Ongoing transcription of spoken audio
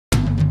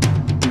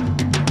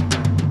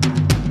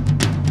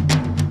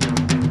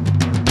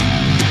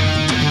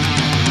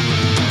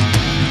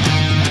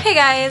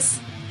guys!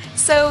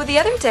 So the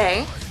other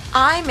day,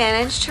 I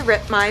managed to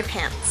rip my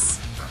pants.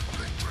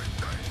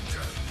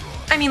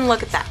 I mean,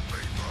 look at that.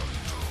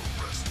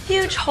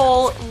 Huge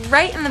hole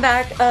right in the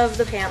back of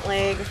the pant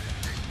leg.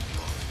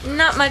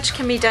 Not much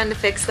can be done to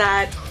fix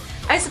that.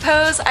 I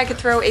suppose I could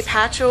throw a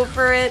patch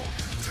over it,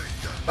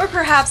 or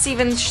perhaps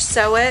even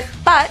sew it,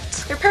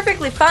 but they're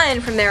perfectly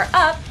fine from there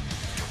up.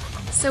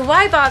 So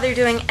why bother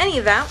doing any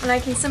of that when I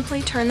can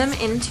simply turn them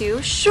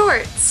into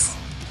shorts?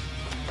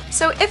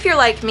 So if you're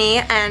like me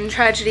and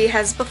tragedy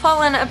has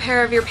befallen a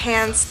pair of your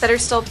pants that are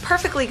still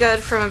perfectly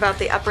good from about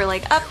the upper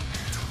leg up,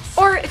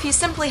 or if you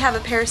simply have a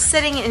pair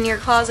sitting in your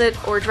closet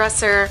or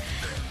dresser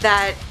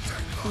that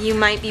you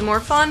might be more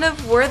fond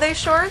of were they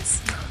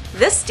shorts,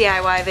 this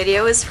DIY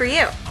video is for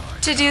you.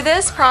 To do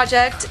this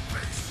project,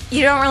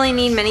 you don't really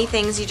need many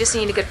things. You just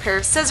need a good pair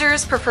of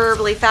scissors,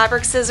 preferably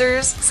fabric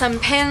scissors, some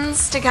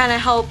pins to kind of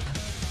help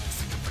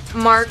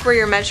mark where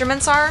your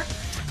measurements are,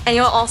 and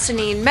you'll also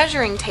need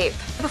measuring tape.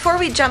 Before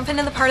we jump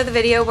into the part of the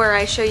video where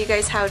I show you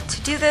guys how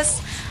to do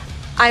this,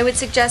 I would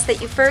suggest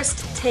that you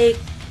first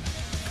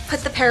put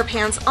the pair of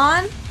pants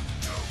on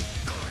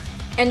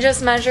and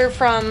just measure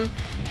from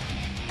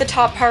the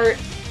top part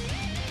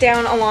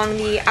down along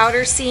the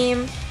outer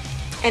seam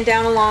and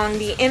down along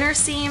the inner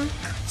seam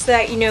so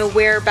that you know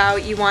where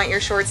about you want your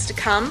shorts to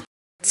come.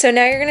 So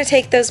now you're going to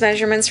take those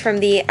measurements from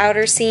the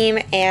outer seam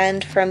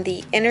and from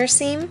the inner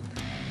seam,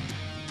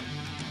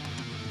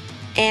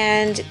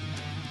 and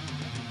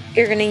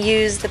you're going to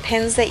use the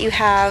pins that you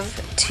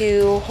have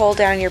to hold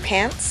down your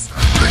pants.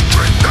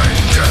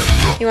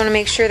 You want to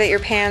make sure that your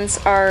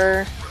pants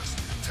are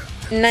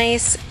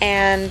nice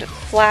and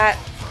flat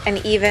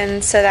and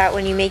even so that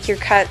when you make your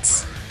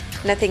cuts,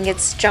 nothing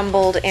gets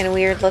jumbled and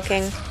weird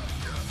looking.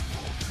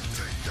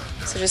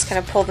 So just kind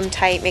of pull them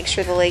tight, make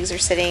sure the legs are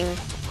sitting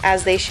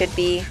as they should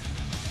be.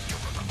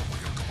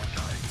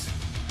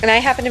 And I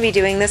happen to be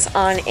doing this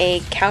on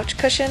a couch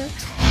cushion,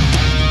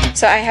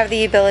 so I have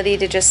the ability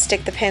to just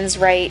stick the pins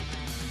right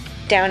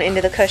down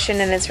into the cushion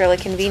and it's really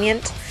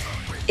convenient.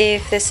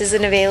 If this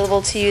isn't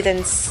available to you,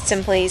 then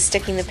simply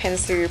sticking the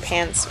pins through your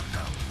pants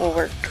will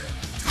work.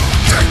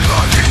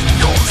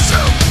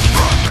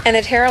 And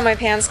the tear on my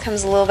pants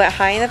comes a little bit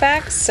high in the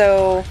back,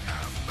 so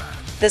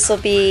this will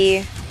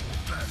be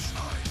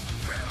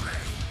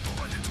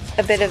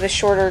a bit of a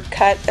shorter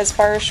cut as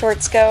far as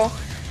shorts go.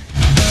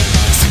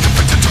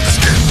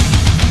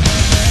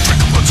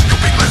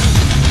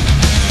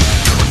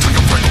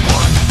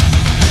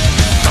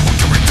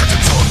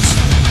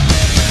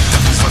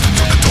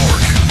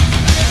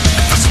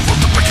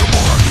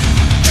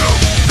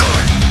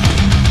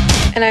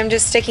 And I'm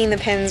just sticking the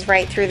pins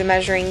right through the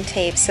measuring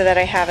tape so that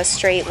I have a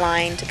straight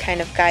line to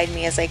kind of guide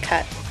me as I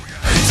cut.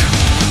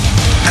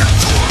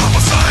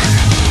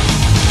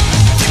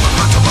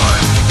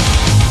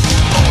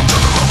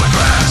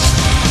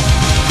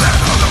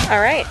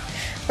 Alright,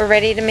 we're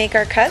ready to make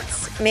our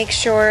cuts. Make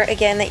sure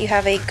again that you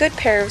have a good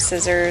pair of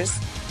scissors.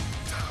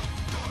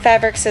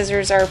 Fabric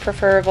scissors are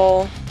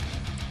preferable.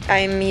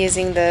 I'm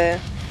using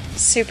the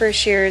Super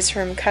Shears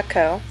from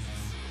Cutco,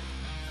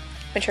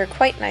 which are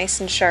quite nice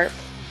and sharp.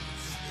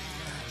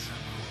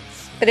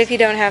 But if you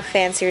don't have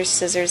fancier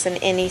scissors, then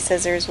any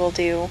scissors will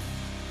do.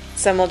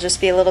 Some will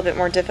just be a little bit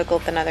more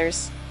difficult than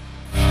others.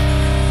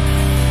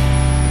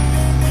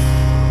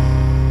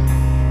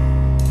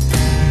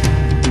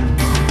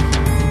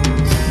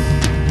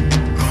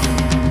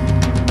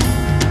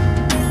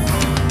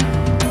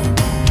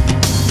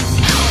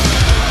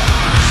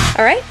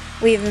 Alright,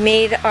 we've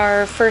made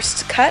our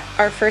first cut.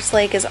 Our first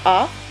leg is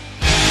off.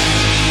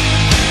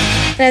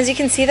 And as you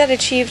can see, that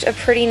achieved a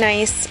pretty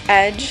nice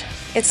edge.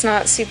 It's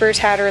not super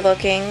tattered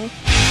looking,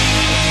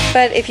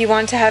 but if you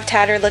want to have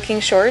tattered looking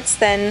shorts,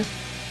 then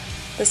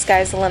the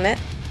sky's the limit.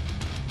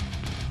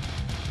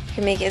 You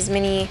can make as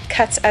many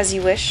cuts as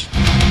you wish.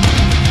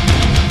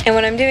 And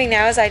what I'm doing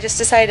now is I just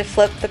decided to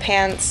flip the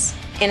pants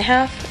in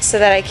half so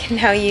that I can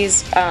now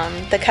use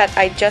the cut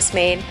I just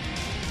made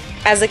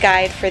as a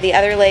guide for the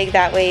other leg.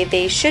 That way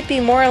they should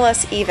be more or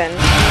less even.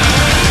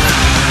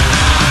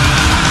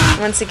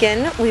 Once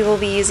again, we will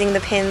be using the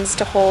pins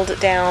to hold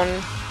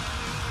down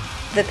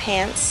the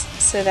pants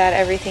so that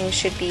everything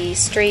should be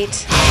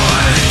straight.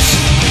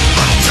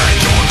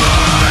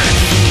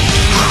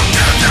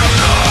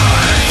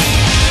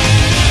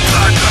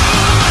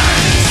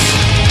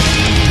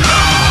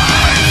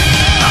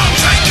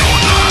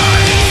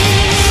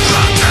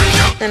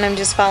 And I'm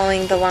just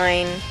following the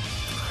line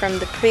from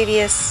the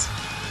previous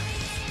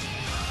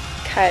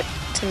cut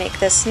to make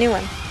this new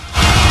one.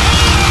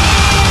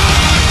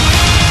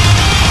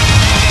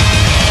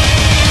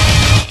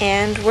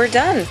 And we're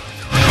done.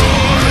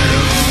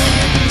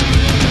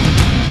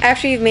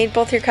 After you've made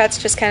both your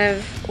cuts, just kind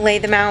of lay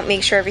them out,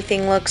 make sure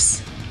everything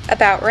looks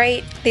about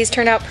right. These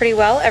turned out pretty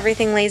well.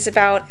 Everything lays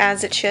about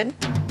as it should.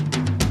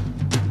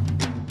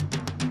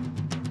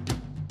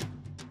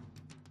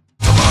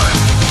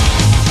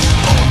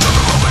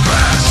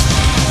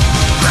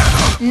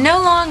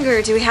 No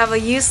longer do we have a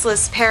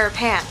useless pair of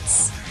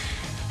pants,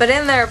 but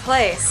in their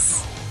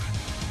place,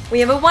 we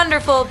have a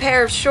wonderful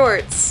pair of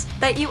shorts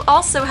that you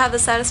also have the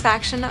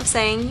satisfaction of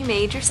saying you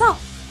made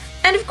yourself.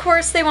 And of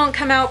course, they won't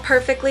come out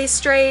perfectly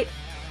straight.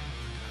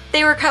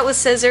 They were cut with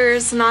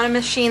scissors, not a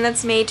machine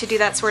that's made to do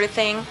that sort of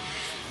thing.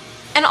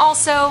 And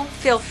also,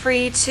 feel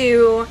free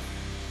to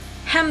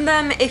hem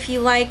them if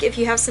you like. If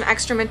you have some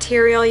extra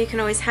material, you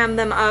can always hem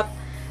them up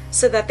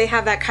so that they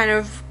have that kind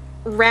of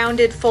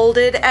rounded,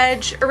 folded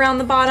edge around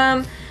the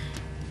bottom.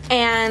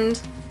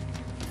 And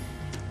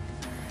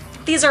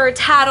these are a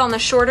tad on the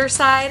shorter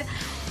side,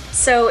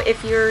 so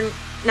if you're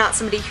not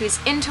somebody who's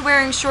into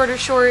wearing shorter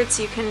shorts,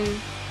 you can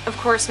of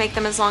course make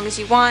them as long as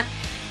you want.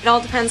 It all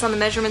depends on the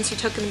measurements you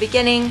took in the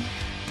beginning.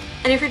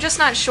 And if you're just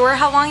not sure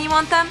how long you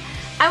want them,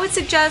 I would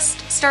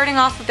suggest starting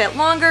off a bit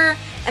longer,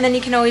 and then you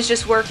can always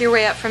just work your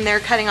way up from there,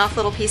 cutting off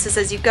little pieces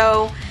as you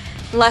go.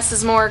 Less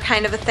is more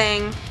kind of a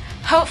thing.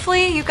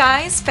 Hopefully you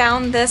guys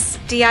found this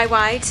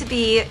DIY to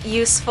be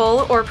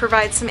useful or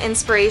provide some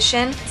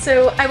inspiration.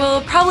 So I will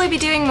probably be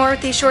doing more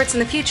with these shorts in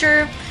the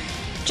future,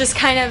 just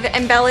kind of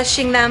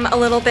embellishing them a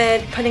little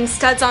bit, putting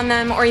studs on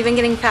them, or even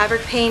getting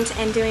fabric paint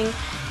and doing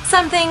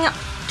something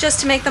just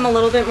to make them a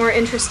little bit more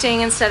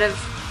interesting instead of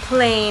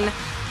plain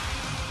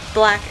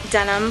black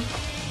denim.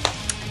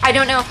 I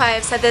don't know if I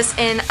have said this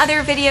in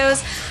other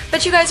videos,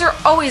 but you guys are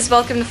always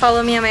welcome to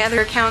follow me on my other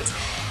accounts.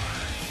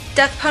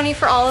 Dethpwnie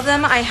for all of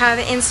them. I have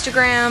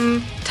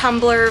Instagram,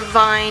 Tumblr,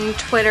 Vine,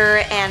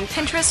 Twitter, and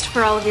Pinterest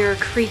for all of your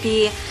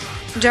creepy,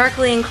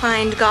 darkly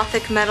inclined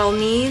gothic metal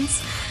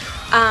needs.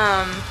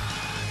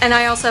 And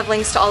I also have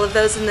links to all of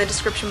those in the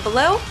description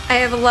below. I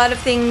have a lot of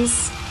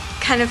things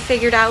kind of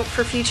figured out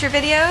for future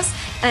videos,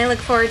 and I look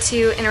forward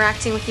to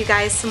interacting with you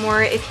guys some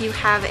more. If you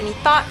have any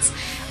thoughts,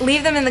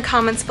 leave them in the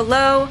comments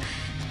below.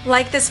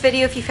 Like this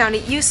video if you found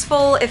it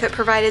useful, if it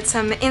provided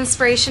some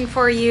inspiration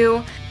for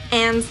you,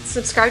 and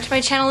subscribe to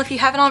my channel if you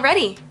haven't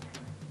already.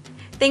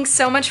 Thanks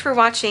so much for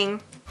watching.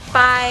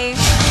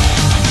 Bye!